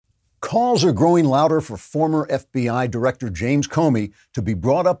Calls are growing louder for former FBI Director James Comey to be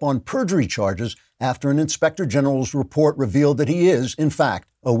brought up on perjury charges after an inspector general's report revealed that he is, in fact,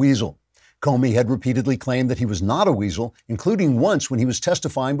 a weasel. Comey had repeatedly claimed that he was not a weasel, including once when he was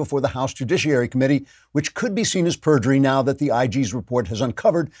testifying before the House Judiciary Committee, which could be seen as perjury now that the IG's report has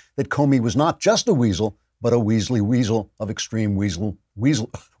uncovered that Comey was not just a weasel, but a weaselly weasel of extreme weaselly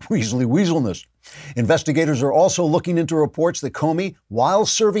weaselness. Investigators are also looking into reports that Comey, while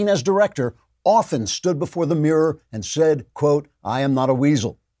serving as director, often stood before the mirror and said, quote, "I am not a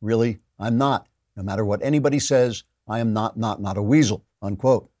weasel. Really, I'm not. No matter what anybody says, I am not a weasel,"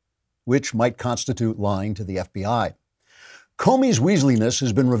 unquote, which might constitute lying to the FBI. Comey's weaseliness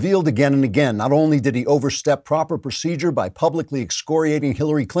has been revealed again and again. Not only did he overstep proper procedure by publicly excoriating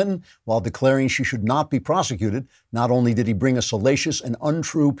Hillary Clinton while declaring she should not be prosecuted, not only did he bring a salacious and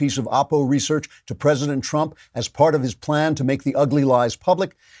untrue piece of Oppo research to President Trump as part of his plan to make the ugly lies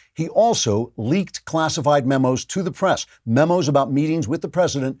public, he also leaked classified memos to the press, memos about meetings with the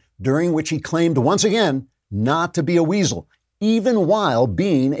president during which he claimed once again not to be a weasel, even while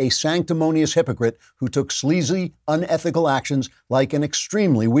being a sanctimonious hypocrite who took sleazy, unethical actions like an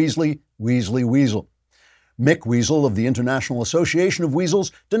extremely weaselly weasel. Mick Weasel of the International Association of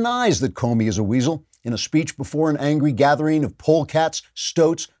Weasels denies that Comey is a weasel. In a speech before an angry gathering of polecats,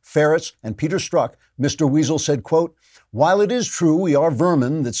 stoats, ferrets, and Peter Strzok, Mr. Weasel said, quote, "While it is true we are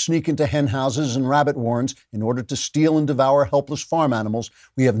vermin that sneak into hen houses and rabbit warrens in order to steal and devour helpless farm animals,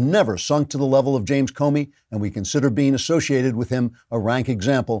 we have never sunk to the level of James Comey, and we consider being associated with him a rank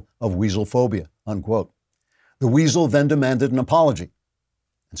example of weasel phobia," unquote. The weasel then demanded an apology,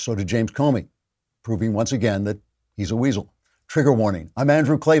 and so did James Comey, proving once again that he's a weasel. Trigger warning. I'm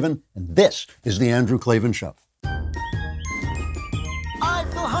Andrew Klavan, and this is The Andrew Klavan Show. I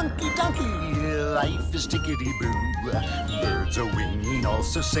feel hunky-dunky, life is tickety-boo. Birds are winging,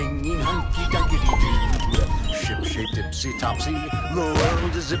 also singing hunky-dunky-doo. Ship-shaped ipsy-topsy, the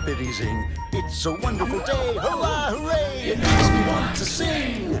world is zippity-zing. It's a wonderful day, hurrah, hooray! It makes me want to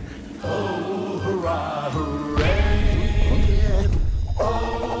sing. Oh, hurrah, hooray!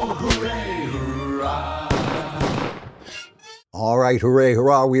 Oh, hooray, hurrah! All right, hooray,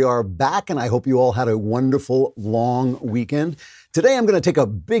 hurrah, we are back, and I hope you all had a wonderful, long weekend. Today, I'm going to take a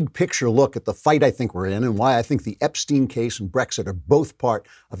big picture look at the fight I think we're in and why I think the Epstein case and Brexit are both part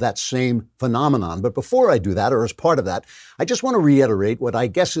of that same phenomenon. But before I do that, or as part of that, I just want to reiterate what I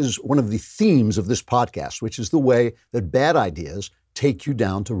guess is one of the themes of this podcast, which is the way that bad ideas take you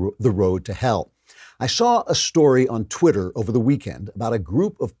down to the road to hell. I saw a story on Twitter over the weekend about a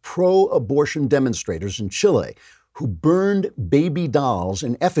group of pro-abortion demonstrators in Chile who burned baby dolls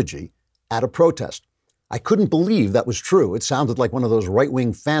in effigy at a protest. I couldn't believe that was true. It sounded like one of those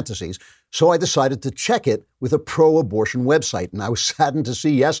right-wing fantasies. So I decided to check it with a pro-abortion website. And I was saddened to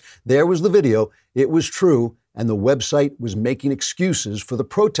see, yes, there was the video. It was true. And the website was making excuses for the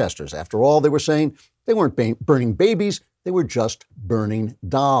protesters. After all, they were saying they weren't burning babies. They were just burning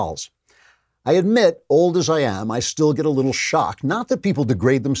dolls. I admit, old as I am, I still get a little shocked. Not that people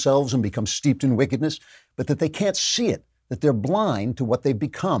degrade themselves and become steeped in wickedness, but that they can't see it, that they're blind to what they've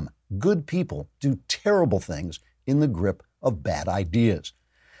become. Good people do terrible things in the grip of bad ideas.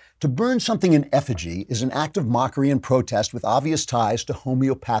 To burn something in effigy is an act of mockery and protest with obvious ties to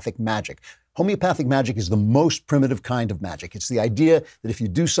homeopathic magic. Homeopathic magic is the most primitive kind of magic. It's the idea that if you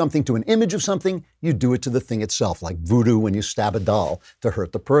do something to an image of something, you do it to the thing itself, like voodoo when you stab a doll to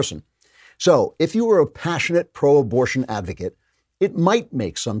hurt the person. So if you were a passionate pro-abortion advocate, it might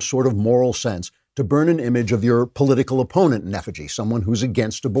make some sort of moral sense to burn an image of your political opponent in effigy, someone who's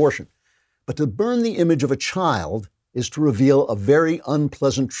against abortion. But to burn the image of a child is to reveal a very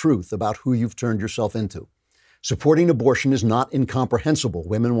unpleasant truth about who you've turned yourself into. Supporting abortion is not incomprehensible.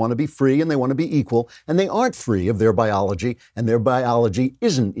 Women want to be free and they want to be equal, and they aren't free of their biology, and their biology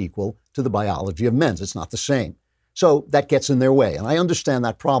isn't equal to the biology of men's. It's not the same. So that gets in their way, and I understand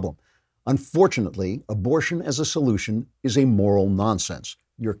that problem. Unfortunately, abortion as a solution is a moral nonsense.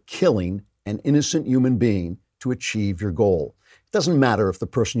 You're killing an innocent human being to achieve your goal. It doesn't matter if the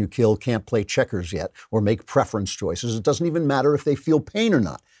person you kill can't play checkers yet or make preference choices. It doesn't even matter if they feel pain or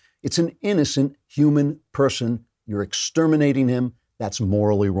not. It's an innocent human person. You're exterminating him. That's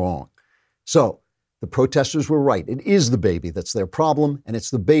morally wrong. So the protesters were right. It is the baby that's their problem, and it's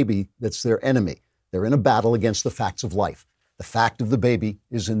the baby that's their enemy. They're in a battle against the facts of life. The fact of the baby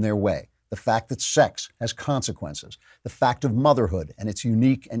is in their way. The fact that sex has consequences, the fact of motherhood and its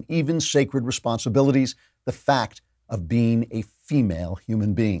unique and even sacred responsibilities, the fact of being a female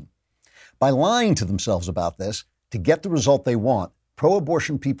human being. By lying to themselves about this, to get the result they want,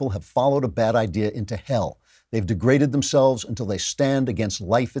 pro-abortion people have followed a bad idea into hell. They've degraded themselves until they stand against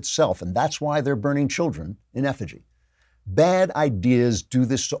life itself, and that's why they're burning children in effigy. Bad ideas do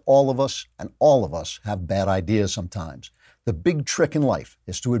this to all of us, and all of us have bad ideas sometimes. The big trick in life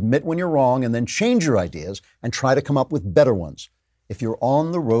is to admit when you're wrong and then change your ideas and try to come up with better ones. If you're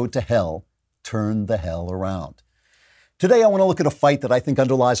on the road to hell, turn the hell around. Today, I want to look at a fight that I think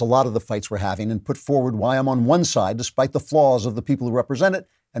underlies a lot of the fights we're having and put forward why I'm on one side, despite the flaws of the people who represent it,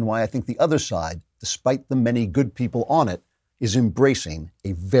 and why I think the other side, despite the many good people on it, is embracing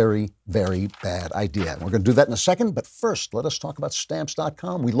a very, very bad idea. And we're going to do that in a second, but first, let us talk about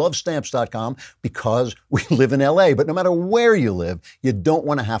Stamps.com. We love Stamps.com because we live in LA, but no matter where you live, you don't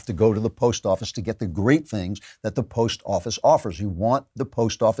want to have to go to the post office to get the great things that the post office offers. You want the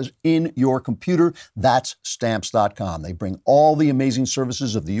post office in your computer. That's Stamps.com. They bring all the amazing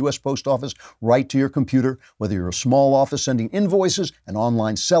services of the U.S. Post Office right to your computer, whether you're a small office sending invoices, an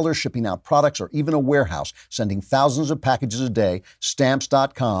online seller shipping out products, or even a warehouse sending thousands of packages a day.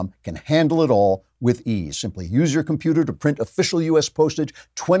 Stamps.com can handle it all with ease. Simply use your computer to print official U.S. postage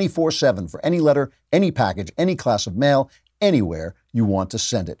 24/7 for any letter, any package, any class of mail, anywhere you want to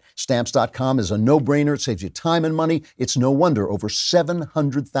send it. Stamps.com is a no-brainer. It saves you time and money. It's no wonder over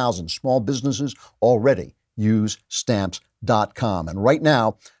 700,000 small businesses already use Stamps.com. And right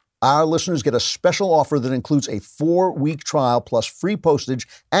now, our listeners get a special offer that includes a 4-week trial plus free postage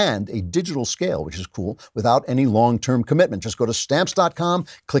and a digital scale, which is cool, without any long-term commitment. Just go to Stamps.com,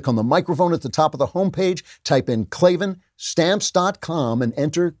 click on the microphone at the top of the homepage, type in Klavan, Stamps.com, and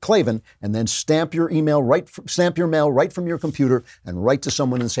enter Klavan, and then stamp your mail right from your computer and write to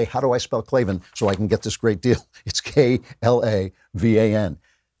someone and say, how do I spell Klavan so I can get this great deal? It's Klavan.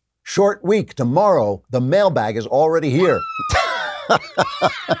 Short week. Tomorrow, the mailbag is already here.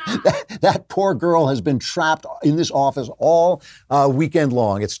 That poor girl has been trapped in this office all weekend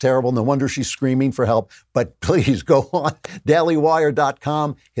long. It's terrible. No wonder she's screaming for help. But please go on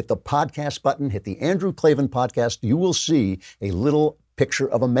dailywire.com, hit the podcast button, hit the Andrew Klavan podcast. You will see a little picture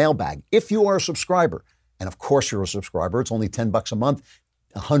of a mailbag. If you are a subscriber, and of course you're a subscriber, it's only $10 a month.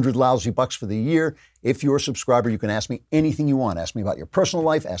 100 lousy bucks for the year. If you're a subscriber, you can ask me anything you want. Ask me about your personal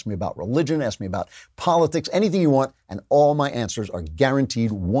life, ask me about religion, ask me about politics, anything you want, and all my answers are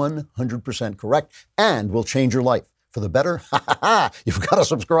guaranteed 100% correct and will change your life. For the better, you've got to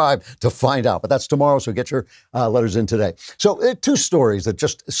subscribe to find out. But that's tomorrow, so get your letters in today. So 2 stories that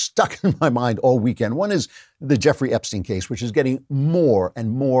just stuck in my mind all weekend. One is the Jeffrey Epstein case, which is getting more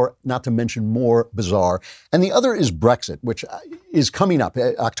and more, not to mention more bizarre. And the other is Brexit, which is coming up.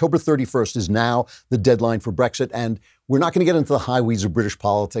 October 31st is now the deadline for Brexit. And we're not going to get into the high weeds of British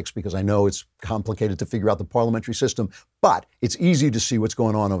politics because I know it's complicated to figure out the parliamentary system, but it's easy to see what's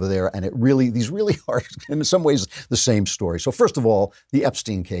going on over there. And these really are, in some ways, the same story. So first of all, the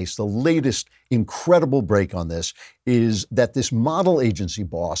Epstein case, the latest incredible break on this is that this model agency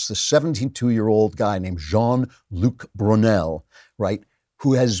boss, this 72-year-old guy named Jean-Luc Brunel, right,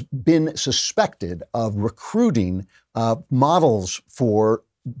 who has been suspected of recruiting models for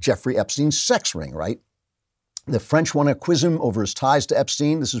Jeffrey Epstein's sex ring, right? The French want to quiz him over his ties to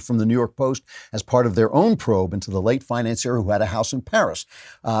Epstein. This is from the New York Post as part of their own probe into the late financier who had a house in Paris.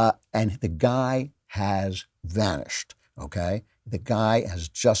 And the guy has vanished, okay? The guy has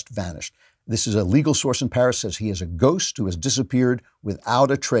just vanished. This is a legal source in Paris, says he is a ghost who has disappeared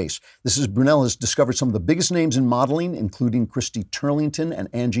without a trace. Brunel has discovered some of the biggest names in modeling, including Christy Turlington and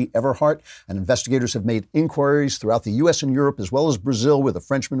Angie Everhart. And investigators have made inquiries throughout the U.S. and Europe, as well as Brazil, where the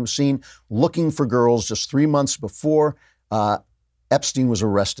Frenchman was seen looking for girls just 3 months before Epstein was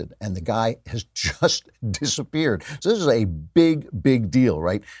arrested. And the guy has just disappeared. So this is a big, big deal,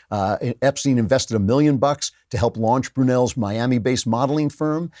 right? Epstein invested $1 million to help launch Brunel's Miami-based modeling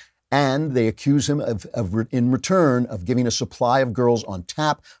firm. And they accuse him in return of giving a supply of girls on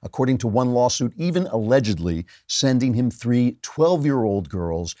tap, according to one lawsuit, even allegedly sending him 3 12-year-old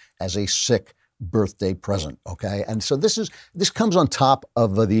girls as a sick birthday present, okay? And so this comes on top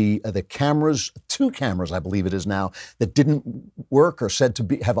of the cameras, 2 cameras, I believe it is now, that didn't work or said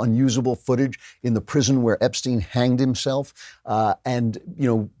to have unusable footage in the prison where Epstein hanged himself.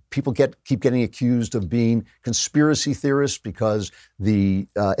 People keep getting accused of being conspiracy theorists because the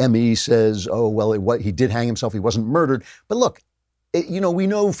ME says, he did hang himself, he wasn't murdered. But look, we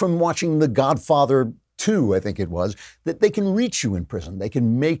know from watching The Godfather 2, I think it was, that they can reach you in prison. They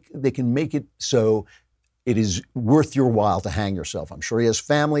can make it so it is worth your while to hang yourself. I'm sure he has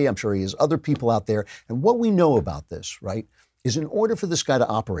family. I'm sure he has other people out there. And what we know about this, right, is in order for this guy to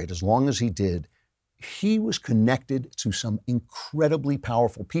operate as long as he did, he was connected to some incredibly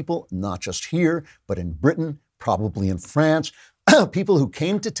powerful people, not just here, but in Britain, probably in France, people who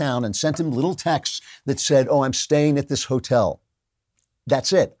came to town and sent him little texts that said, oh, I'm staying at this hotel.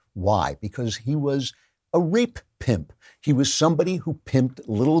 That's it. Why? Because he was a rape pimp. He was somebody who pimped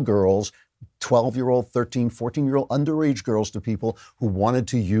little girls, 12-year-old, 13, 14-year-old underage girls to people who wanted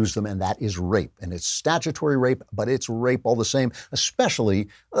to use them, and that is rape. And it's statutory rape, but it's rape all the same, especially,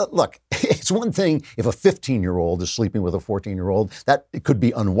 look, it's one thing if a 15-year-old is sleeping with a 14-year-old. That it could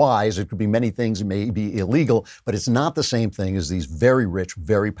be unwise. It could be many things. It may be illegal, but it's not the same thing as these very rich,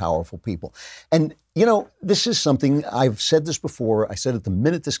 very powerful people. And, you know, this is something, I've said this before. I said it the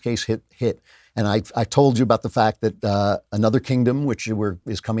minute this case hit. And I told you about the fact that Another Kingdom, which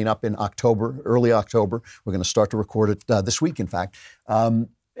is coming up in October, early October, we're going to start to record it this week, in fact,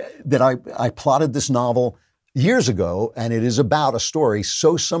 that I plotted this novel years ago, and it is about a story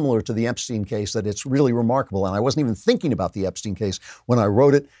so similar to the Epstein case that it's really remarkable. And I wasn't even thinking about the Epstein case when I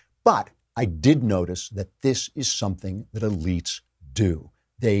wrote it, but I did notice that this is something that elites do.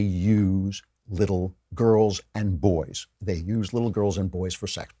 They use little girls and boys. They use little girls and boys for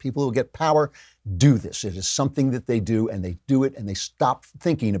sex. People who get power do this. It is something that they do, and they do it, and they stop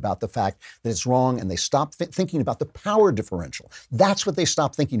thinking about the fact that it's wrong, and they stop thinking about the power differential. That's what they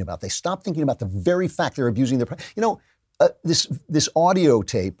stop thinking about. They stop thinking about the very fact they're abusing their power. You know, this audio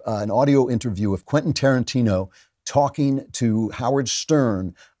tape, an audio interview of Quentin Tarantino talking to Howard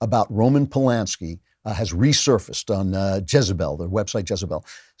Stern about Roman Polanski, has resurfaced on Jezebel, the website Jezebel.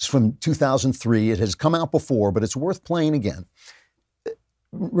 It's from 2003. It has come out before, but it's worth playing again.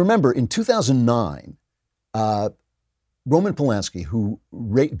 Remember, in 2009, Roman Polanski, who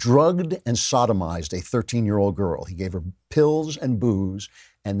drugged and sodomized a 13-year-old girl. He gave her pills and booze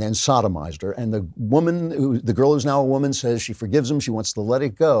and then sodomized her. And the girl who's now a woman, says she forgives him. She wants to let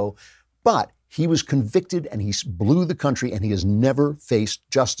it go. But he was convicted, and he blew the country, and he has never faced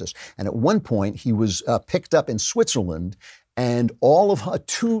justice. And at one point, he was picked up in Switzerland, and all of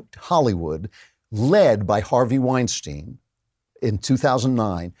to Hollywood, led by Harvey Weinstein, in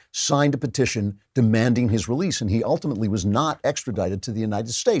 2009, signed a petition demanding his release. And he ultimately was not extradited to the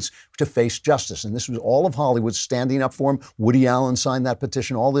United States to face justice. And this was all of Hollywood standing up for him. Woody Allen signed that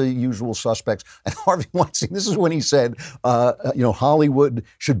petition, all the usual suspects. And Harvey Weinstein, this is when he said, Hollywood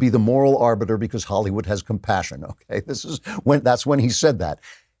should be the moral arbiter because Hollywood has compassion. Okay, that's when he said that.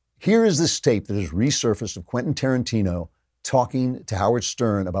 Here is this tape that has resurfaced of Quentin Tarantino talking to Howard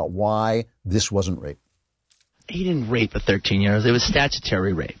Stern about why this wasn't rape. He didn't rape a 13-year-old. It was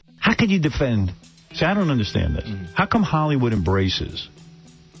statutory rape. How can you defend? See, I don't understand this. How come Hollywood embraces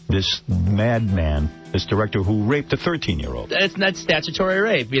this madman, this director who raped a 13-year-old? That's not statutory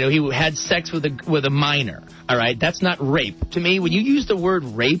rape. You know, he had sex with a minor. All right, that's not rape. To me, when you use the word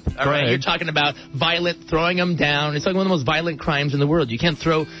rape, all right, you're talking about violent, throwing them down. It's like one of the most violent crimes in the world. You can't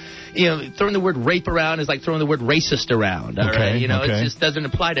throwing the word rape around is like throwing the word racist around, all right? You know, it just doesn't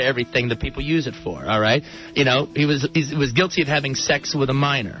apply to everything that people use it for, all right? You know, he was guilty of having sex with a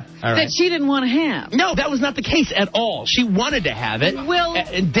minor, all right? That she didn't want to have. No, that was not the case at all. She wanted to have it. Well,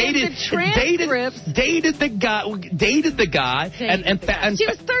 and dated the guy, and she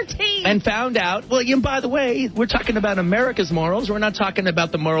was 13. And found out, well, by the way, we're talking about America's morals. We're not talking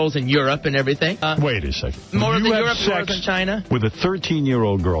about the morals in Europe and everything. Wait a second. Morals in Europe, morals in China. With a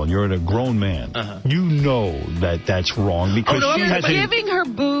 13-year-old girl, and you're a grown man, you know that that's wrong because she has giving her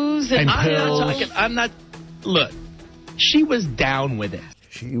booze and pills. Look, she was down with it.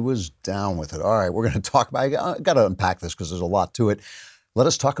 She was down with it. All right, we're going to talk about, I got to unpack this because there's a lot to it. Let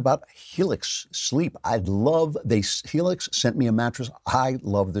us talk about Helix Sleep. Helix sent me a mattress. I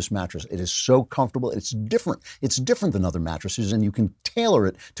love this mattress. It is so comfortable. It's different. It's different than other mattresses, and you can tailor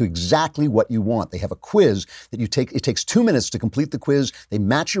it to exactly what you want. They have a quiz that you take. It takes 2 minutes to complete the quiz. They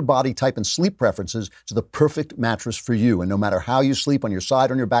match your body type and sleep preferences to the perfect mattress for you. And no matter how you sleep, on your side,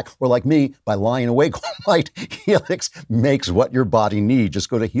 on your back, or like me, by lying awake all night, Helix makes what your body needs. Just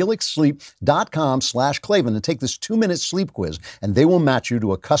go to helixsleep.com/Klavan and take this 2-minute sleep quiz, and they will match you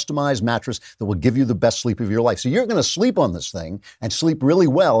to a customized mattress that will give you the best sleep of your life. So you're going to sleep on this thing and sleep really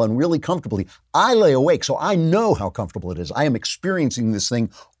well and really comfortably. I lay awake, so I know how comfortable it is. I am experiencing this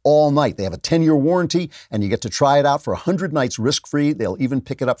thing all night. They have a 10-year warranty, and you get to try it out for 100 nights risk-free. They'll even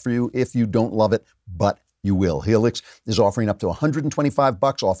pick it up for you if you don't love it, but you will. Helix is offering up to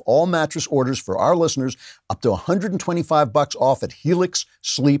 $125 off all mattress orders for our listeners, up to $125 off at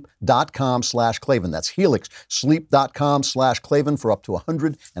helixsleep.com/Klavan. That's helixsleep.com/Klavan for up to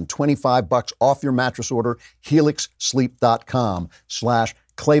 $125 off your mattress order,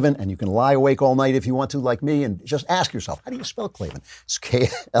 helixsleep.com/Klavan. And you can lie awake all night if you want to, like me, and just ask yourself, how do you spell Klavan? It's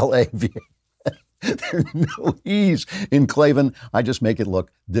Klava. There are no E's in Klavan. I just make it look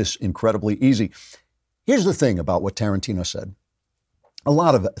this incredibly easy. Here's the thing about what Tarantino said. a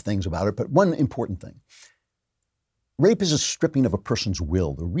lot of things about it, but one important thing. Rape is a stripping of a person's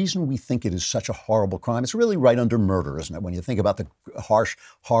will. The reason we think it is such a horrible crime, it's really right under murder, isn't it? When you think about the harsh,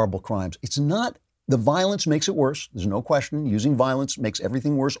 horrible crimes, it's not, the violence makes it worse. There's no question. Using violence makes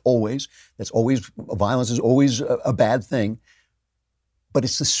everything worse always. Violence is always a bad thing. But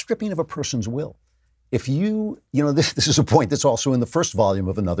it's the stripping of a person's will. If this is a point that's also in the first volume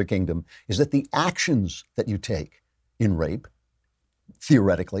of Another Kingdom, is that the actions that you take in rape,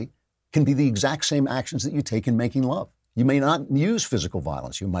 theoretically, can be the exact same actions that you take in making love. You may not use physical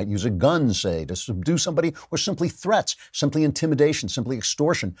violence. You might use a gun, say, to subdue somebody, or simply threats, simply intimidation, simply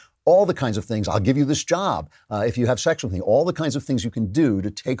extortion, all the kinds of things. I'll give you this job if you have sex with me. All the kinds of things you can do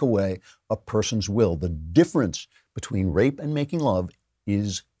to take away a person's will. The difference between rape and making love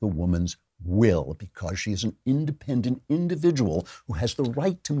is the woman's will, because she is an independent individual who has the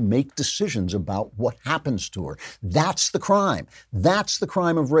right to make decisions about what happens to her. That's the crime. That's the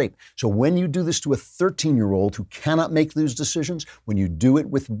crime of rape. So when you do this to a 13-year-old who cannot make those decisions, when you do it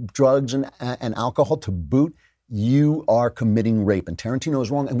with drugs and alcohol to boot, you are committing rape. And Tarantino is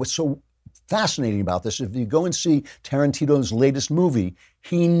wrong. And what's so fascinating about this, if you go and see Tarantino's latest movie,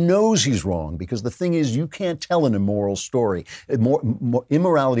 he knows he's wrong, because the thing is, you can't tell an immoral story.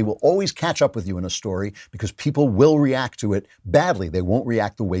 Immorality will always catch up with you in a story, because people will react to it badly. They won't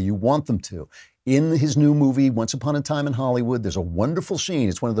react the way you want them to. In his new movie, Once Upon a Time in Hollywood, there's a wonderful scene.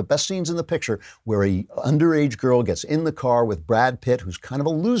 It's one of the best scenes in the picture, where a underage girl gets in the car with Brad Pitt, who's kind of a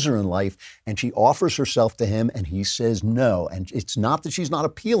loser in life, and she offers herself to him, and he says no. And it's not that she's not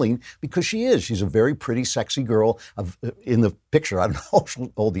appealing, because she is. She's a very pretty, sexy girl in the picture. I don't know how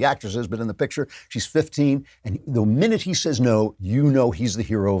old the actress is, but in the picture, she's 15. And the minute he says no, you know he's the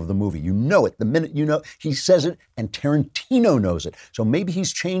hero of the movie. You know it. The minute you know, he says it, and Tarantino knows it. So maybe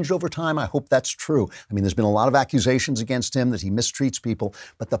he's changed over time. I hope that's true. I mean, there's been a lot of accusations against him that he mistreats people,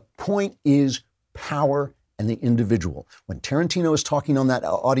 but the point is power and the individual. When Tarantino is talking on that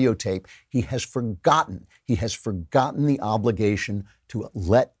audio tape, he has forgotten the obligation to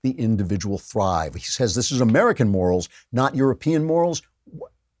let the individual thrive. He says this is American morals, not European morals.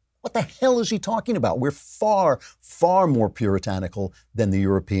 What the hell is he talking about? We're far, far more puritanical than the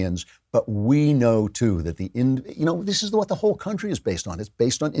Europeans. But we know, too, that this is what the whole country is based on. It's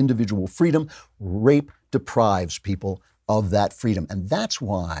based on individual freedom. Rape deprives people of that freedom. And that's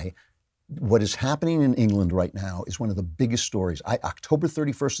why what is happening in England right now is one of the biggest stories. October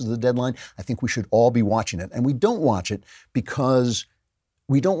 31st is the deadline. I think we should all be watching it. And we don't watch it because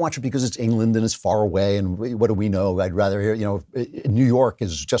it's England and it's far away, and what do we know? I'd rather hear, New York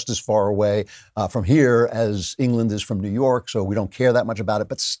is just as far away from here as England is from New York, so we don't care that much about it.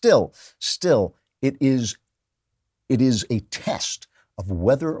 But still, it is a test of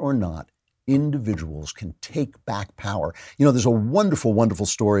whether or not individuals can take back power. There's a wonderful, wonderful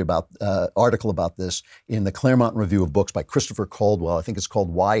story article about this in the Claremont Review of Books by Christopher Caldwell. I think it's called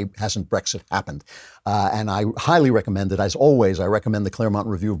 "Why Hasn't Brexit Happened?" And I highly recommend it. As always, I recommend the Claremont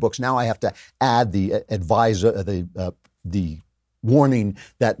Review of Books. Now I have to add the warning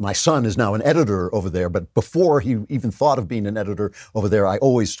that my son is now an editor over there. But before he even thought of being an editor over there, I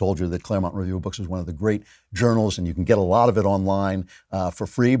always told you that Claremont Review of Books is one of the great journals, and you can get a lot of it online for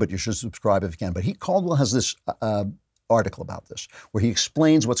free, but you should subscribe if you can. But Caldwell has this article about this, where he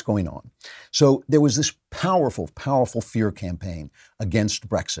explains what's going on. So there was this powerful, powerful fear campaign against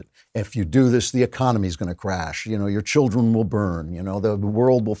Brexit. If you do this, the economy is going to crash. Your children will burn. The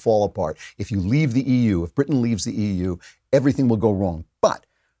world will fall apart. If you leave the EU, if Britain leaves the EU, everything will go wrong. But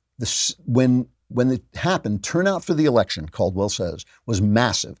when it happened, turnout for the election, Caldwell says, was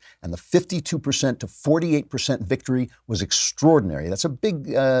massive. And the 52% to 48% victory was extraordinary. That's a big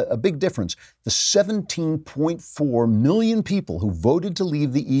difference. The 17.4 million people who voted to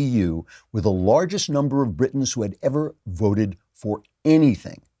leave the EU were the largest number of Britons who had ever voted for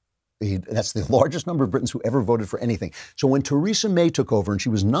anything. That's the largest number of Britons who ever voted for anything. So when Theresa May took over, and she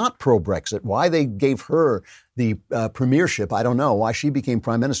was not pro-Brexit, why they gave her the premiership, I don't know. Why she became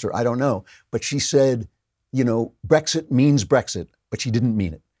prime minister, I don't know. But she said, Brexit means Brexit, but she didn't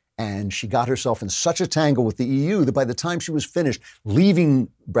mean it. And she got herself in such a tangle with the EU that by the time she was finished, leaving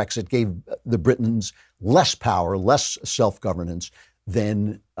Brexit gave the Britons less power, less self-governance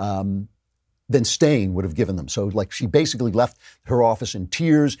than staying would have given them. So she basically left her office in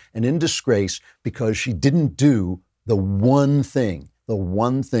tears and in disgrace because she didn't do the one thing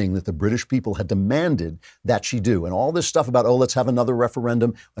that the British people had demanded that she do. And all this stuff about, let's have another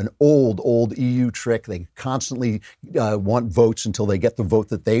referendum, an old EU trick. They constantly want votes until they get the vote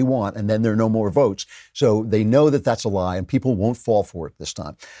that they want, and then there are no more votes. So they know that that's a lie, and people won't fall for it this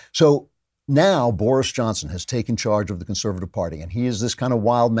time. So Now, Boris Johnson has taken charge of the Conservative Party, and he is this kind of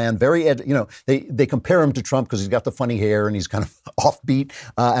wild man, they compare him to Trump because he's got the funny hair and he's kind of offbeat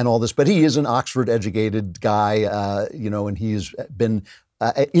and all this, but he is an Oxford-educated guy, and he has been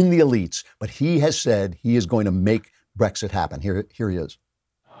in the elites, but he has said he is going to make Brexit happen. Here he is.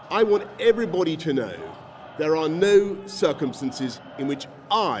 I want everybody to know there are no circumstances in which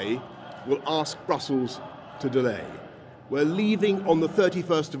I will ask Brussels to delay. We're leaving on the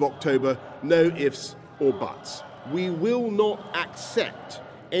 31st of October, no ifs or buts. We will not accept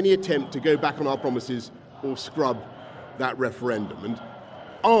any attempt to go back on our promises or scrub that referendum. And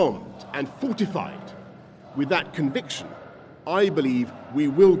armed and fortified with that conviction, I believe we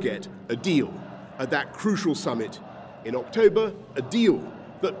will get a deal at that crucial summit in October, a deal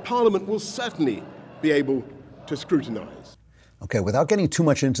that Parliament will certainly be able to scrutinise. Okay, without getting too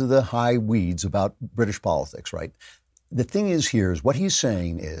much into the high weeds about British politics, right? The thing is here is what he's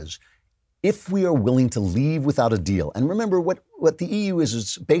saying is if we are willing to leave without a deal, and remember what the EU is,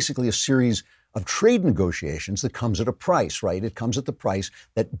 it's basically a series of trade negotiations that comes at a price, right? It comes at the price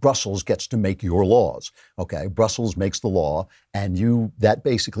that Brussels gets to make your laws, okay? Brussels makes the law, and that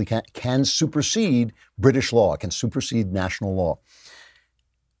basically can supersede British law, can supersede national law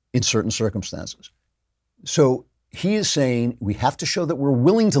in certain circumstances. So he is saying we have to show that we're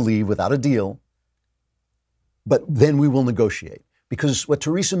willing to leave without a deal, but then we will negotiate. Because what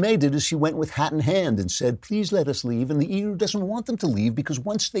Theresa May did is she went with hat in hand and said, please let us leave. And the EU doesn't want them to leave because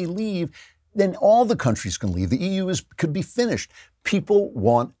once they leave, then all the countries can leave. The EU could be finished. People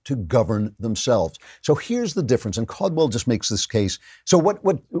want to govern themselves. So here's the difference. And Caldwell just makes this case. So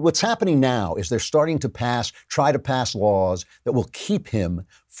what's happening now is they're starting to try to pass laws that will keep him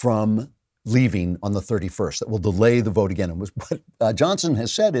from leaving on the 31st, that will delay the vote again. And what Johnson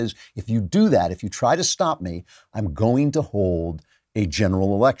has said is, if you do that, if you try to stop me, I'm going to hold a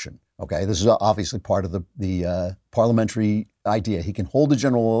general election. Okay, this is obviously part of the parliamentary idea. He can hold a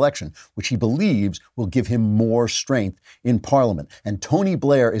general election, which he believes will give him more strength in Parliament. And Tony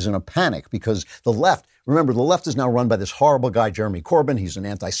Blair is in a panic because the left is now run by this horrible guy, Jeremy Corbyn. He's an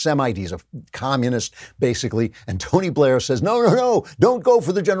anti-Semite. He's a communist, basically. And Tony Blair says, no, don't go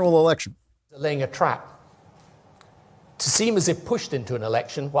for the general election. Laying a trap to seem as if pushed into an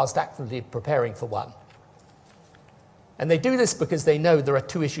election whilst actively preparing for one. And they do this because they know there are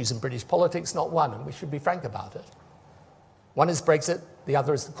two issues in British politics, not one, and we should be frank about it. One is Brexit, the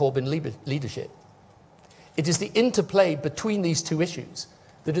other is the Corbyn leadership. It is the interplay between these two issues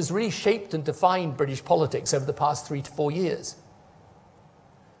that has really shaped and defined British politics over the past 3 to 4 years.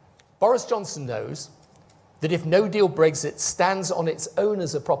 Boris Johnson knows that if no-deal Brexit stands on its own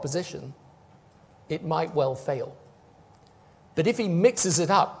as a proposition, it might well fail. But if he mixes it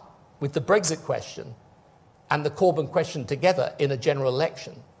up with the Brexit question and the Corbyn question together in a general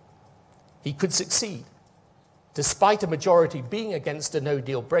election, he could succeed, despite a majority being against a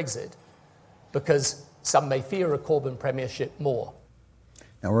no-deal Brexit, because some may fear a Corbyn premiership more.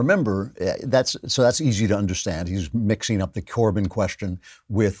 Now remember, that's easy to understand. He's mixing up the Corbyn question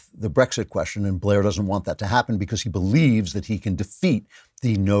with the Brexit question, and Blair doesn't want that to happen because he believes that he can defeat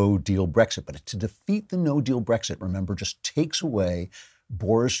the no-deal Brexit. But to defeat the no-deal Brexit, remember, just takes away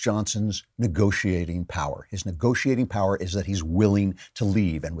Boris Johnson's negotiating power. His negotiating power is that he's willing to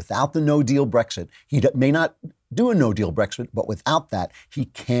leave. And without the no-deal Brexit, he may not do a no-deal Brexit, but without that, he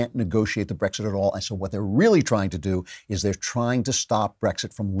can't negotiate the Brexit at all. And so what they're really trying to do is they're trying to stop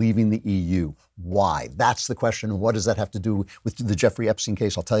Brexit from leaving the EU. Why? That's the question. And what does that have to do with the Jeffrey Epstein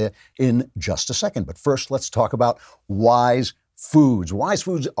case? I'll tell you in just a second. But first, let's talk about Wise Foods. Wise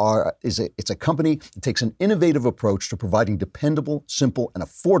Foods it's a company that takes an innovative approach to providing dependable, simple, and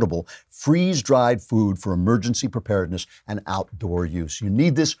affordable freeze-dried food for emergency preparedness and outdoor use. You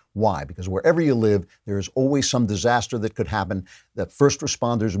need this. Why? Because wherever you live, there is always some disaster that could happen that first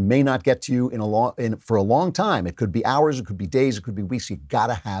responders may not get to you for a long time. It could be hours, it could be days, it could be weeks. You got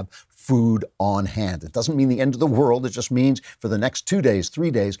to have food on hand. It doesn't mean the end of the world. It just means for the next 2 days,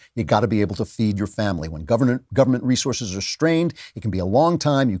 3 days, you got to be able to feed your family. When government resources are strained, it can be a long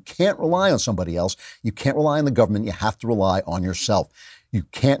time. You can't rely on somebody else. You can't rely on the government. You have to rely on yourself. You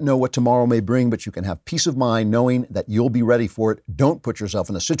can't know what tomorrow may bring, but you can have peace of mind knowing that you'll be ready for it. Don't put yourself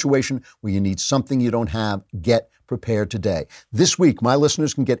in a situation where you need something you don't have. Get prepared today. This week, my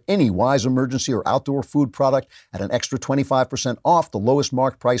listeners can get any Wise emergency or outdoor food product at an extra 25% off the lowest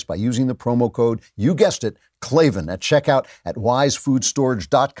marked price by using the promo code, you guessed it, Klavan at checkout at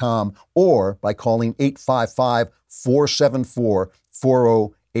wisefoodstorage.com or by calling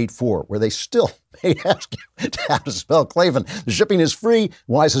 855-474-4088. 888-84, where they still may ask you how to spell Klavan. The shipping is free.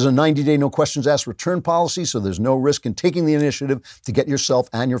 Wise has a 90-day no questions asked return policy, so there's no risk in taking the initiative to get yourself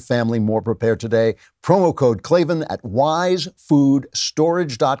and your family more prepared today. Promo code Klavan at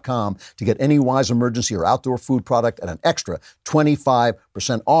wisefoodstorage.com to get any Wise emergency or outdoor food product at an extra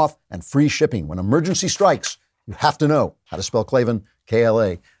 25% off and free shipping. When emergency strikes, you have to know how to spell Klavan,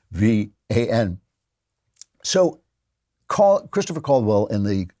 Klavan. So Christopher Caldwell in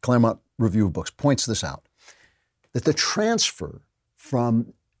the Claremont Review of Books points this out, that the transfer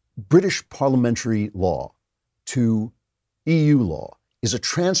from British parliamentary law to EU law is a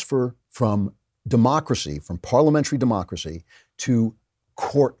transfer from democracy, from parliamentary democracy to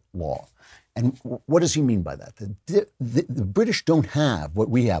court law. And what does he mean by that? The British don't have what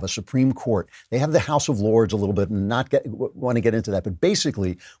we have, a Supreme Court. They have the House of Lords a little bit and want to get into that. But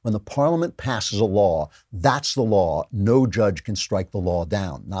basically, when the Parliament passes a law, that's the law. No judge can strike the law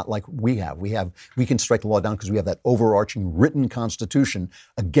down, not like we have. We can strike the law down because we have that overarching written constitution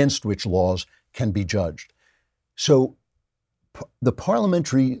against which laws can be judged. So the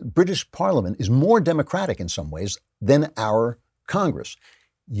British Parliament is more democratic in some ways than our Congress.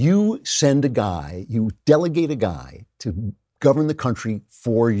 You send a guy, you delegate a guy to govern the country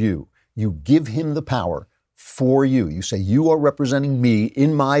for you. You give him the power for you. You say, you are representing me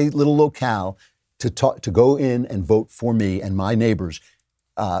in my little locale to go in and vote for me and my neighbors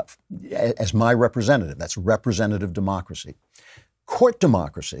as my representative. That's representative democracy. Court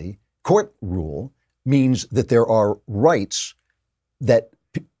democracy, court rule, means that there are rights that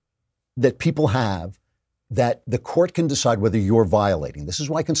people have that the court can decide whether you're violating. This is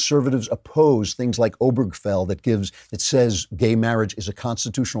why conservatives oppose things like Obergefell that says gay marriage is a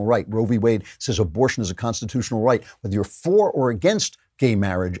constitutional right. Roe v. Wade says abortion is a constitutional right. Whether you're for or against gay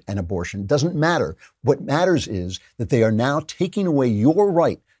marriage and abortion doesn't matter. What matters is that they are now taking away your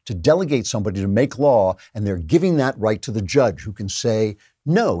right to delegate somebody to make law, and they're giving that right to the judge, who can say,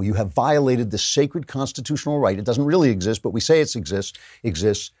 no, you have violated the sacred constitutional right. It doesn't really exist, but we say it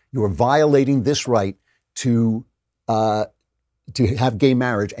exists. You are violating this right to have gay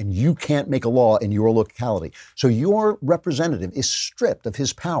marriage, and you can't make a law in your locality. So your representative is stripped of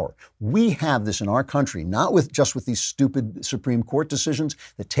his power. We have this in our country, not just with these stupid Supreme Court decisions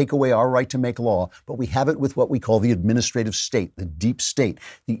that take away our right to make law, but we have it with what we call the administrative state, the deep state,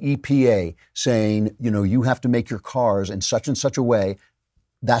 the EPA saying, you have to make your cars in such and such a way.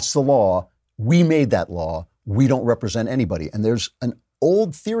 That's the law. We made that law. We don't represent anybody. And there's an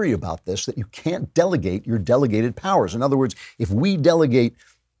old theory about this, that you can't delegate your delegated powers. In other words, if we delegate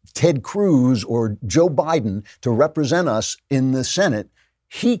Ted Cruz or Joe Biden to represent us in the Senate,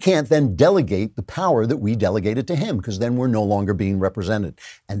 he can't then delegate the power that we delegated to him, because then we're no longer being represented.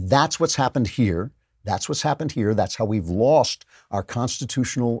 And that's what's happened here. That's how we've lost our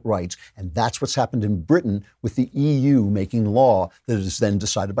constitutional rights. And that's what's happened in Britain with the EU making law that is then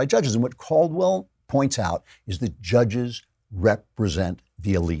decided by judges. And what Caldwell points out is that judges represent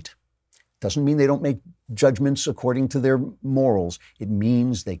the elite. Doesn't mean they don't make judgments according to their morals. It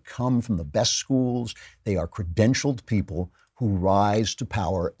means they come from the best schools. They are credentialed people who rise to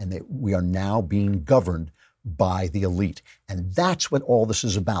power, and we are now being governed by the elite. And that's what all this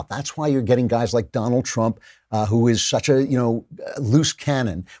is about. That's why you're getting guys like Donald Trump, who is such a loose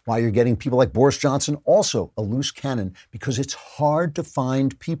cannon. Why you're getting people like Boris Johnson, also a loose cannon, because it's hard to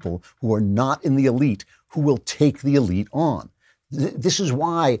find people who are not in the elite who will take the elite on. This is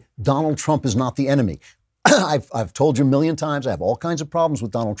why Donald Trump is not the enemy. I've told you a million times, I have all kinds of problems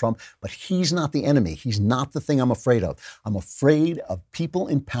with Donald Trump, but he's not the enemy. He's not the thing I'm afraid of. I'm afraid of people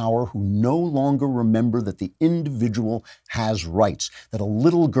in power who no longer remember that the individual has rights, that a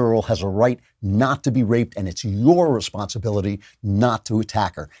little girl has a right not to be raped, and it's your responsibility not to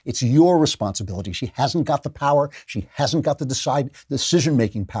attack her. It's your responsibility. She hasn't got the power. She hasn't got the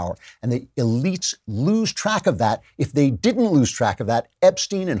decision-making power. And the elites lose track of that. If they didn't lose track of that,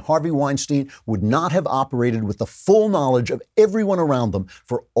 Epstein and Harvey Weinstein would not have operated with the full knowledge of everyone around them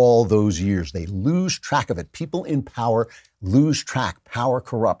for all those years. They lose track of it. People in power lose track. Power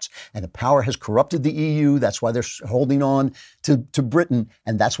corrupts. And the power has corrupted the EU. That's why they're holding on to Britain.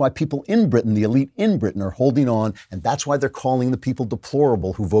 And that's why people in Britain, the elite in Britain, are holding on. And that's why they're calling the people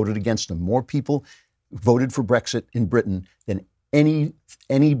deplorable who voted against them. More people voted for Brexit in Britain than any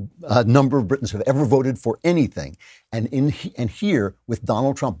number of Britons have ever voted for anything. And here with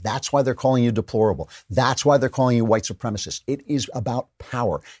Donald Trump, that's why they're calling you deplorable. That's why they're calling you white supremacist. It is about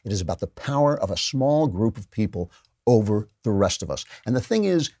power. It is about the power of a small group of people over the rest of us. And the thing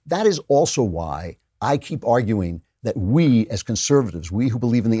is, that is also why I keep arguing that we as conservatives, we who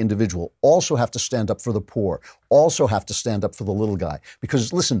believe in the individual, also have to stand up for the poor, also have to stand up for the little guy.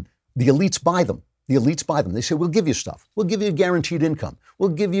 Because listen, the elites buy them. The elites buy them. They say, we'll give you stuff. We'll give you guaranteed income. We'll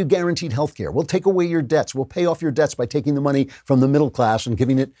give you guaranteed health care. We'll take away your debts. We'll pay off your debts by taking the money from the middle class and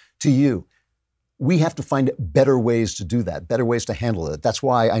giving it to you. We have to find better ways to do that, better ways to handle it. That's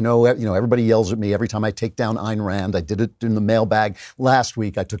why I know, everybody yells at me every time I take down Ayn Rand. I did it in the mailbag last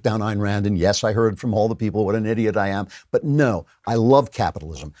week. I took down Ayn Rand, and yes, I heard from all the people what an idiot I am. But no, I love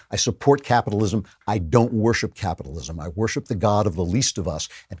capitalism. I support capitalism. I don't worship capitalism. I worship the God of the least of us,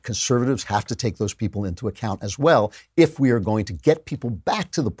 and conservatives have to take those people into account as well if we are going to get people back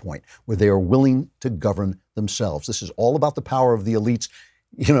to the point where they are willing to govern themselves. This is all about the power of the elites.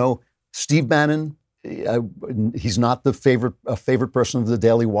 Steve Bannon, he's not the favorite person of the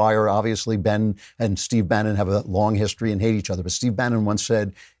Daily Wire. Obviously, Ben and Steve Bannon have a long history and hate each other. But Steve Bannon once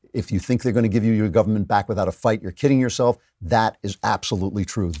said, if you think they're going to give you your government back without a fight, you're kidding yourself. That is absolutely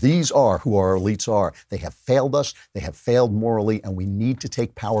true. These are who our elites are. They have failed us. They have failed morally, and we need to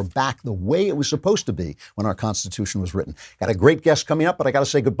take power back the way it was supposed to be when our Constitution was written. Got a great guest coming up, but I got to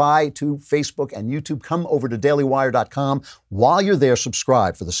say goodbye to Facebook and YouTube. Come over to dailywire.com. While you're there,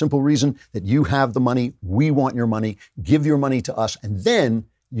 subscribe for the simple reason that you have the money. We want your money. Give your money to us, and then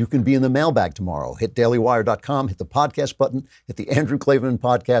you can be in the mailbag tomorrow. Hit dailywire.com, hit the podcast button, hit the Andrew Klavan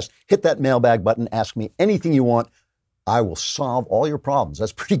podcast, hit that mailbag button, ask me anything you want. I will solve all your problems.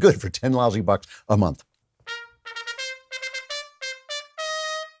 That's pretty good for 10 lousy bucks a month.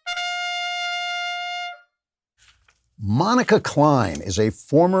 Monica Klein is a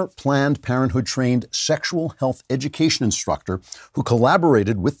former Planned Parenthood trained sexual health education instructor who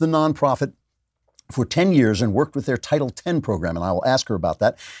collaborated with the nonprofit for 10 years and worked with their Title X program, and I will ask her about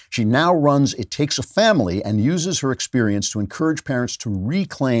that. She now runs It Takes a Family and uses her experience to encourage parents to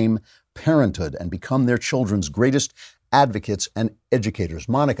reclaim parenthood and become their children's greatest advocates and educators.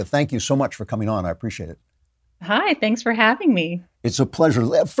 Monica, thank you so much for coming on. I appreciate it. Hi, thanks for having me. It's a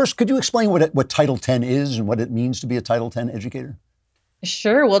pleasure. First, could you explain what Title X is and what it means to be a Title X educator?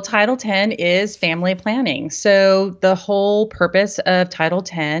 Sure. Well, Title X is family planning. So the whole purpose of Title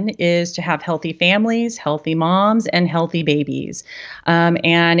X is to have healthy families, healthy moms, and healthy babies.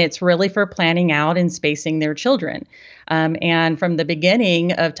 And it's really for planning out and spacing their children. And from the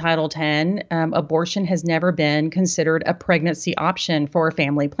beginning of Title X, abortion has never been considered a pregnancy option for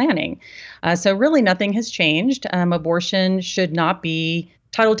family planning. So really nothing has changed. Abortion should not be,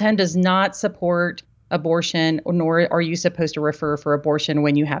 Title X does not support abortion, nor are you supposed to refer for abortion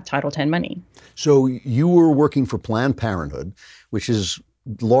when you have Title X money. So you were working for Planned Parenthood, which is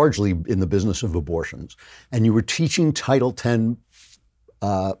largely in the business of abortions, and you were teaching Title X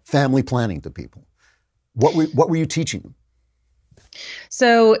family planning to people. What were you teaching them?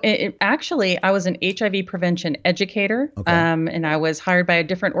 So actually, I was an HIV prevention educator, Okay. And I was hired by a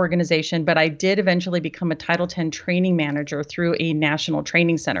different organization, but I did eventually become a Title X training manager through a national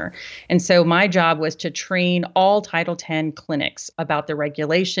training center. And so my job was to train all Title X clinics about the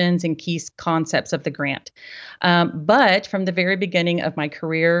regulations and key concepts of the grant. But from the very beginning of my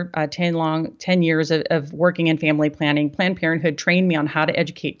career, 10 years of working in family planning, Planned Parenthood trained me on how to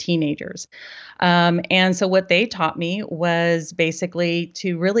educate teenagers. And so what they taught me was basically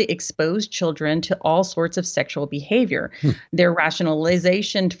to really expose children to all sorts of sexual behavior. Their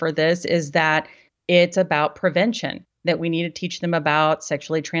rationalization for this is that it's about prevention, that we need to teach them about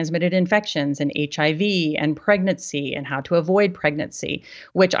sexually transmitted infections and HIV and pregnancy and how to avoid pregnancy,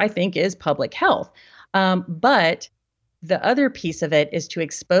 which I think is public health. But the other piece of it is to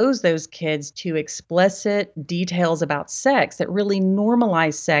expose those kids to explicit details about sex that really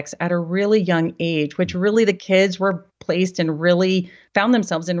normalize sex at a really young age, which really the kids were placed in found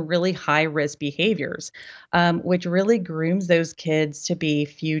themselves in really high risk behaviors, which really grooms those kids to be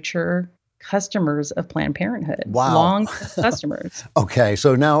future customers of Planned Parenthood. Wow. Long-term customers. Okay,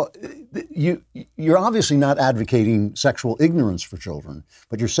 so now you're obviously not advocating sexual ignorance for children,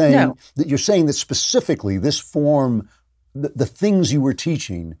 but you're saying that specifically this form, the things you were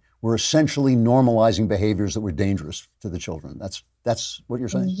teaching were essentially normalizing behaviors that were dangerous to the children. That's what you're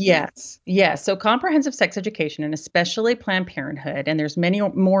saying? Yes. So comprehensive sex education, and especially Planned Parenthood, and there's many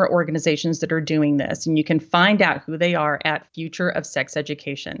more organizations that are doing this, and you can find out who they are at Future of Sex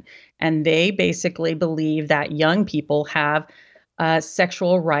Education. And they basically believe that young people have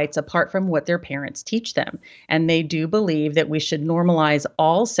sexual rights apart from what their parents teach them. And they do believe that we should normalize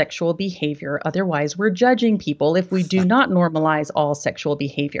all sexual behavior. Otherwise, we're judging people if we do not normalize all sexual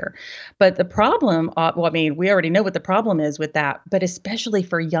behavior. But the problem, we already know what the problem is with that, but especially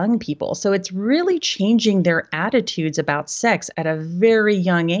for young people. So it's really changing their attitudes about sex at a very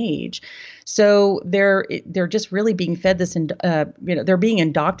young age. So they're just really being fed this, and they're being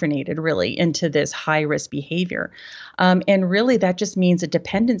indoctrinated really into this high risk behavior, and really that just means a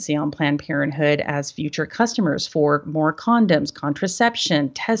dependency on Planned Parenthood as future customers for more condoms, contraception,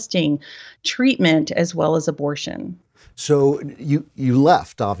 testing, treatment, as well as abortion. So you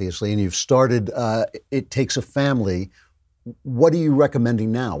left obviously, and you've started. It Takes a Family. What are you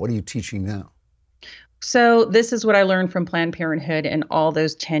recommending now? What are you teaching now? So this is what I learned from Planned Parenthood in all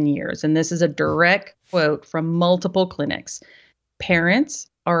those 10 years. And this is a direct quote from multiple clinics. Parents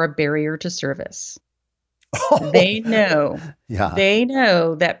are a barrier to service. They know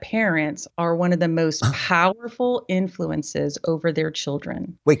that parents are one of the most powerful influences over their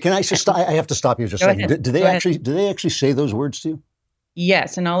children. Wait, can I just I have to stop you just a second. Do they actually say those words to you?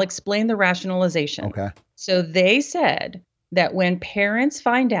 Yes, and I'll explain the rationalization. Okay. So they said that when parents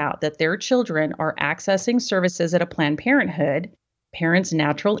find out that their children are accessing services at a Planned Parenthood, parents'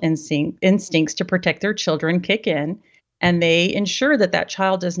 natural instincts to protect their children kick in, and they ensure that that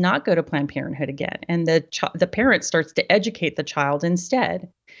child does not go to Planned Parenthood again. And the parent starts to educate the child instead.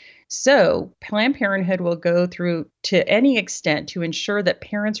 So Planned Parenthood will go through to any extent to ensure that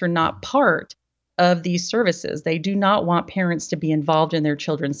parents are not part of these services. They do not want parents to be involved in their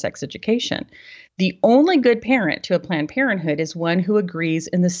children's sex education. The only good parent to a Planned Parenthood is one who agrees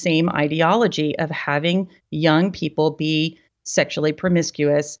in the same ideology of having young people be sexually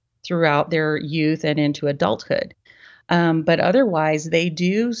promiscuous throughout their youth and into adulthood. But otherwise, they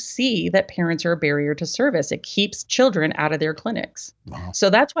do see that parents are a barrier to service. It keeps children out of their clinics. Wow. So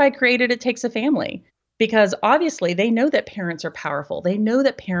that's why I created It Takes a Family. Because obviously they know that parents are powerful. They know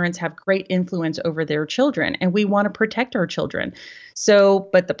that parents have great influence over their children, and we want to protect our children. So,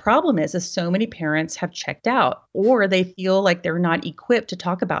 but the problem is so many parents have checked out, or they feel like they're not equipped to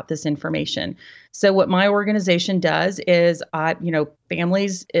talk about this information. So what my organization does is,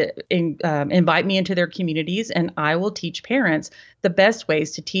 families invite me into their communities, and I will teach parents the best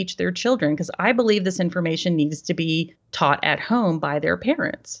ways to teach their children, because I believe this information needs to be taught at home by their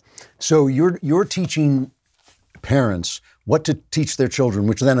parents. So you're teaching parents what to teach their children,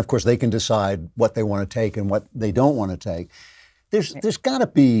 which then, of course, they can decide what they want to take and what they don't want to take. There's got to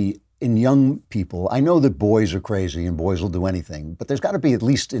be, in young people, I know that boys are crazy and boys will do anything, but there's got to be, at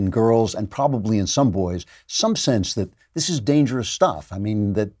least in girls and probably in some boys, some sense that this is dangerous stuff. I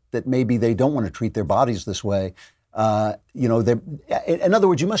mean, that maybe they don't want to treat their bodies this way. In other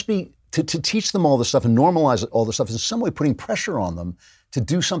words, you must be, to teach them all this stuff and normalize all this stuff, in some way putting pressure on them to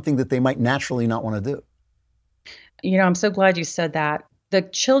do something that they might naturally not want to do. I'm so glad you said that. The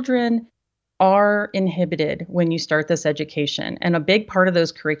children are inhibited when you start this education. And a big part of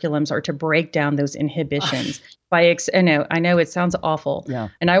those curriculums are to break down those inhibitions. I know it sounds awful. Yeah.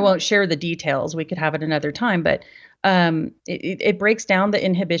 And I won't share the details. We could have it another time. But it breaks down the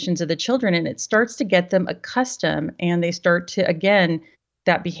inhibitions of the children, and it starts to get them accustomed, and they start to, again,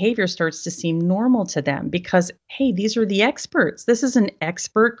 that behavior starts to seem normal to them because, hey, these are the experts. This is an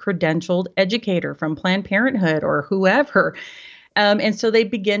expert credentialed educator from Planned Parenthood or whoever. And so they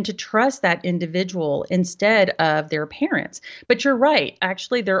begin to trust that individual instead of their parents. But you're right.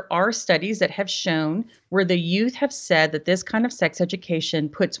 Actually, there are studies that have shown where the youth have said that this kind of sex education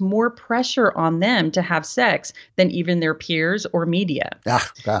puts more pressure on them to have sex than even their peers or media.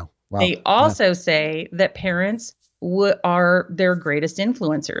 Wow. They also say that parents are their greatest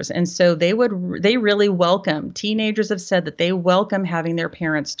influencers. And so they really welcome, teenagers have said that they welcome having their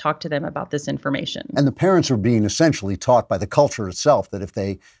parents talk to them about this information. And the parents are being essentially taught by the culture itself that if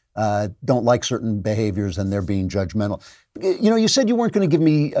they don't like certain behaviors, then they're being judgmental. You said you weren't going to give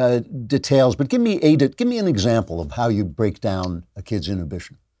me details, but give me an example of how you break down a kid's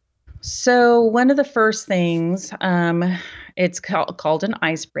inhibition. So one of the first things, it's called an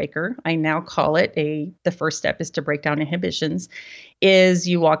icebreaker. I now call it the first step is to break down inhibitions, is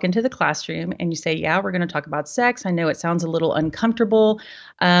you walk into the classroom and you say, yeah, we're going to talk about sex. I know it sounds a little uncomfortable,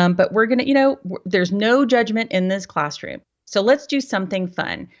 but we're going to, there's no judgment in this classroom. So let's do something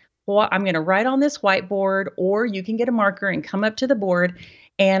fun. Well, I'm going to write on this whiteboard, or you can get a marker and come up to the board.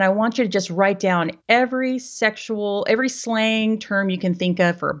 And I want you to just write down every slang term you can think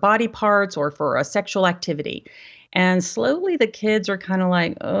of for body parts or for a sexual activity. And slowly the kids are kind of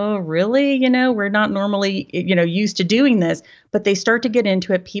like, oh, really? We're not normally, used to doing this. But they start to get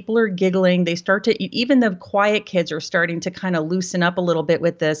into it. People are giggling. They start to, even the quiet kids are starting to kind of loosen up a little bit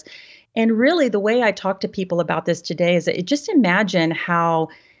with this. And really, the way I talk to people about this today is that just imagine how,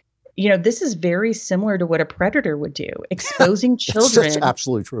 this is very similar to what a predator would do, exposing children. That's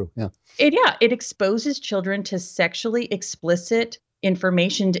absolutely true. Yeah. It exposes children to sexually explicit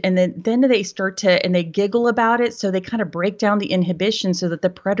information, and then they start to, and they giggle about it. So they kind of break down the inhibition so that the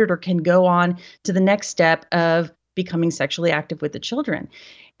predator can go on to the next step of becoming sexually active with the children.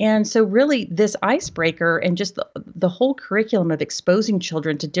 And so really this icebreaker and just the whole curriculum of exposing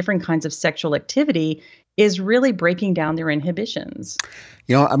children to different kinds of sexual activity is really breaking down their inhibitions.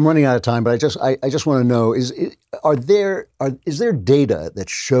 I'm running out of time, but I just want to know, is there data that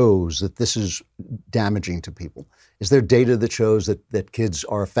shows that this is damaging to people? Is there data that shows that kids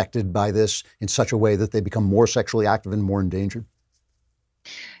are affected by this in such a way that they become more sexually active and more endangered?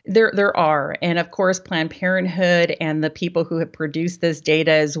 There are. And of course, Planned Parenthood and the people who have produced this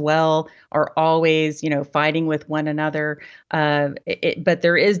data as well are always, fighting with one another. But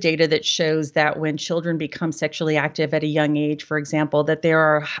there is data that shows that when children become sexually active at a young age, for example, that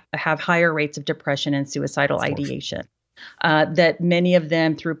have higher rates of depression and suicidal ideation. That many of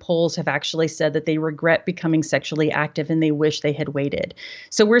them through polls have actually said that they regret becoming sexually active and they wish they had waited.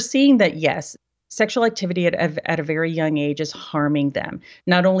 So we're seeing that, yes, sexual activity at a very young age is harming them,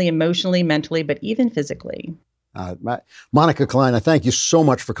 not only emotionally, mentally, but even physically. Monica Klein, I thank you so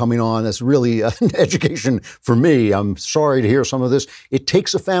much for coming on. It's really an education for me. I'm sorry to hear some of this. It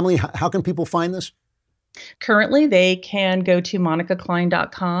Takes a Family. How can people find this? Currently, they can go to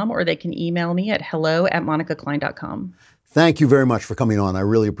monicaklein.com or they can email me at hello@monicaklein.com. Thank you very much for coming on. I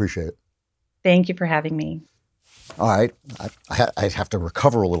really appreciate it. Thank you for having me. All right. I have to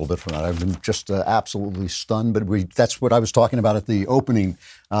recover a little bit from that. I've been just absolutely stunned. But that's what I was talking about at the opening,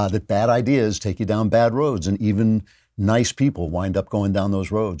 that bad ideas take you down bad roads. And even nice people wind up going down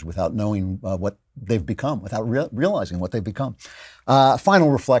those roads without knowing what they've become, without realizing what they've become.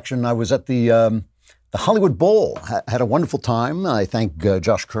 Final reflection. I was at the Hollywood Bowl. Had a wonderful time. I thank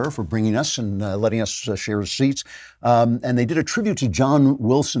Josh Kerr for bringing us and letting us share his seats. And they did a tribute to John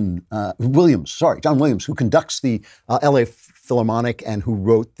Williams, who conducts the LA Philharmonic and who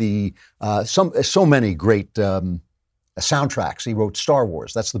wrote so many great soundtracks. He wrote Star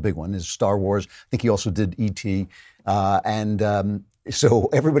Wars. That's the big one, is Star Wars. I think he also did E.T. So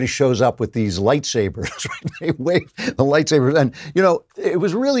everybody shows up with these lightsabers, right? They wave the lightsabers. And, it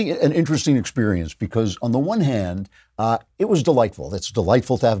was really an interesting experience because on the one hand, it was delightful. It's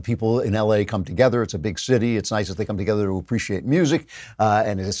delightful to have people in LA come together. It's a big city. It's nice that they come together to appreciate music.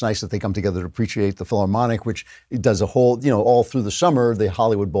 And it's nice that they come together to appreciate the Philharmonic, which does a whole, all through the summer, the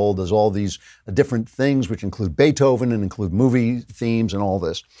Hollywood Bowl does all these different things, which include Beethoven and include movie themes and all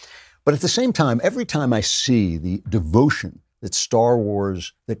this. But at the same time, every time I see the devotion that Star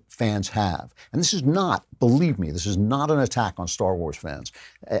Wars, that fans have. And this is not, believe me, this is not an attack on Star Wars fans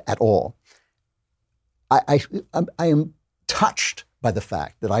at all. I am touched by the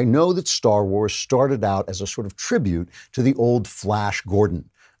fact that I know that Star Wars started out as a sort of tribute to the old Flash Gordon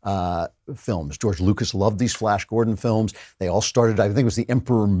films. George Lucas loved these Flash Gordon films. They all started, I think it was the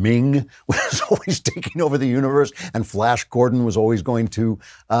Emperor Ming was always taking over the universe, and Flash Gordon was always going to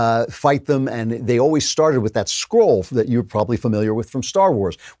fight them. And they always started with that scroll that you're probably familiar with from Star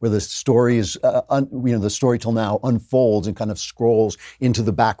Wars, where the story is, the story till now unfolds and kind of scrolls into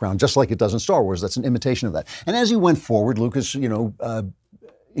the background, just like it does in Star Wars. That's an imitation of that. And as he went forward, Lucas,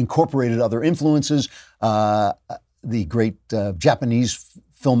 incorporated other influences. The great Japanese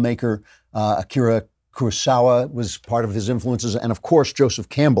filmmaker Akira Kurosawa was part of his influences, and of course Joseph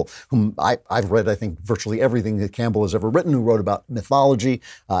Campbell, whom I've read, I think, virtually everything that Campbell has ever written, who wrote about mythology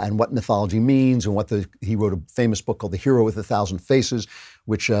and what mythology means, and he wrote a famous book called The Hero with a Thousand Faces,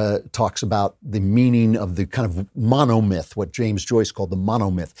 which talks about the meaning of the kind of monomyth, what James Joyce called the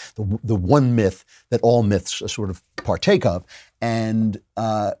monomyth, the one myth that all myths sort of partake of, and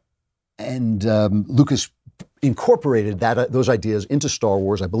Lucas incorporated those ideas into Star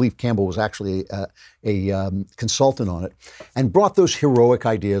Wars. I believe Campbell was actually a consultant on it, and brought those heroic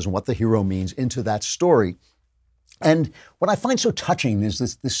ideas and what the hero means into that story. And what I find so touching is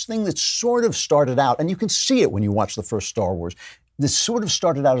this thing that sort of started out, and you can see it when you watch the first Star Wars, this sort of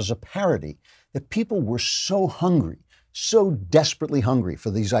started out as a parody, that people were so hungry, so desperately hungry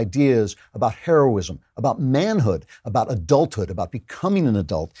for these ideas about heroism, about manhood, about adulthood, about becoming an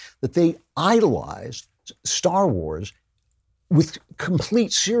adult, that they idolized Star Wars with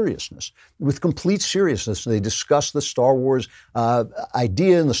complete seriousness. With complete seriousness, they discuss the Star Wars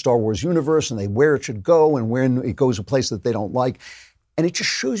idea and the Star Wars universe and where it should go and when it goes a place that they don't like. And it just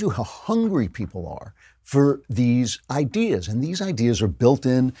shows you how hungry people are for these ideas. And these ideas are built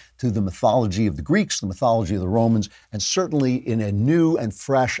in to the mythology of the Greeks, the mythology of the Romans, and certainly in a new and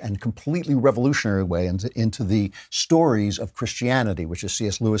fresh and completely revolutionary way into the stories of Christianity, which, as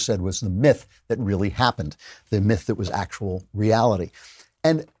C.S. Lewis said, was the myth that really happened, the myth that was actual reality.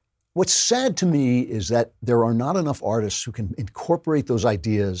 And what's sad to me is that there are not enough artists who can incorporate those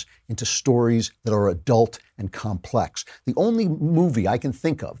ideas into stories that are adult and complex. The only movie I can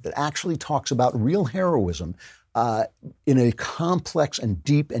think of that actually talks about real heroism in a complex and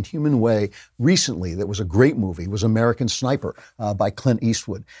deep and human way recently that was a great movie was American Sniper by Clint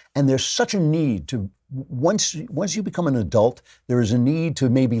Eastwood. And there's such a need to, once you become an adult, there is a need to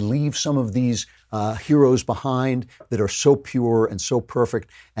maybe leave some of these heroes behind that are so pure and so perfect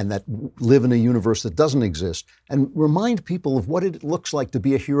and that live in a universe that doesn't exist, and remind people of what it looks like to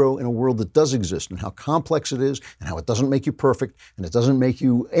be a hero in a world that does exist and how complex it is and how it doesn't make you perfect and it doesn't make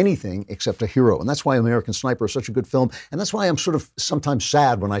you anything except a hero. And that's why American Sniper is such a good film. And that's why I'm sort of sometimes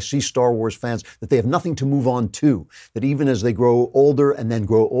sad when I see Star Wars fans that they have nothing to move on to, that even as they grow older and then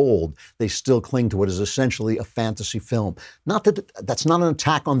grow old, they still cling to what is essentially a fantasy film. Not that that's not an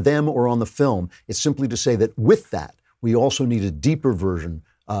attack on them or on the film. It's simply to say that with that, we also need a deeper version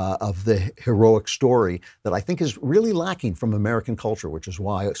of the heroic story that I think is really lacking from American culture, which is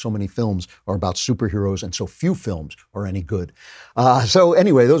why so many films are about superheroes and so few films are any good. So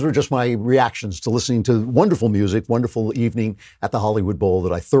anyway, those were just my reactions to listening to wonderful music, wonderful evening at the Hollywood Bowl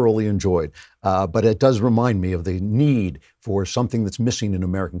that I thoroughly enjoyed. But it does remind me of the need for something that's missing in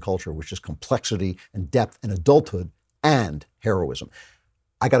American culture, which is complexity and depth and adulthood and heroism.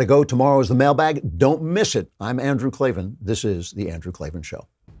 I got to go. Tomorrow is the mailbag. Don't miss it. I'm Andrew Klavan. This is The Andrew Klavan Show.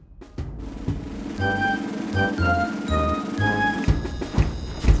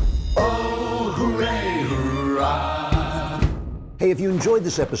 Oh, hooray, hurrah. Hey, if you enjoyed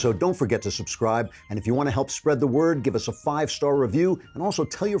this episode, don't forget to subscribe. And if you want to help spread the word, give us a 5-star review and also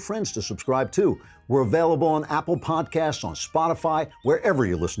tell your friends to subscribe too. We're available on Apple Podcasts, on Spotify, wherever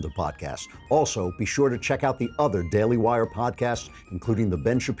you listen to podcasts. Also, be sure to check out the other Daily Wire podcasts, including The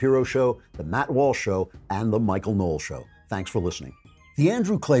Ben Shapiro Show, The Matt Walsh Show, and The Michael Knowles Show. Thanks for listening. The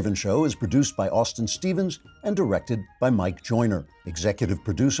Andrew Klavan Show is produced by Austin Stevens and directed by Mike Joyner. Executive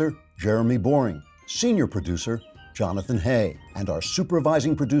producer, Jeremy Boring. Senior producer, Jonathan Hay. And our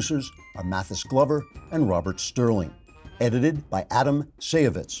supervising producers are Mathis Glover and Robert Sterling. Edited by Adam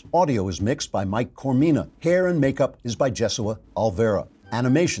Sayevitz. Audio is mixed by Mike Cormina. Hair and makeup is by Jesua Alvera.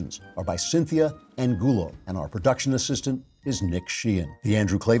 Animations are by Cynthia Angulo. And our production assistant is Nick Sheehan. The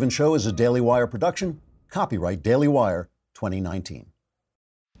Andrew Klavan Show is a Daily Wire production. Copyright Daily Wire 2019.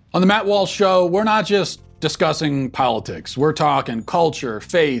 On the Matt Walsh Show, we're not just discussing politics. We're talking culture,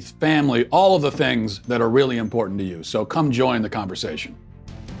 faith, family, all of the things that are really important to you. So come join the conversation.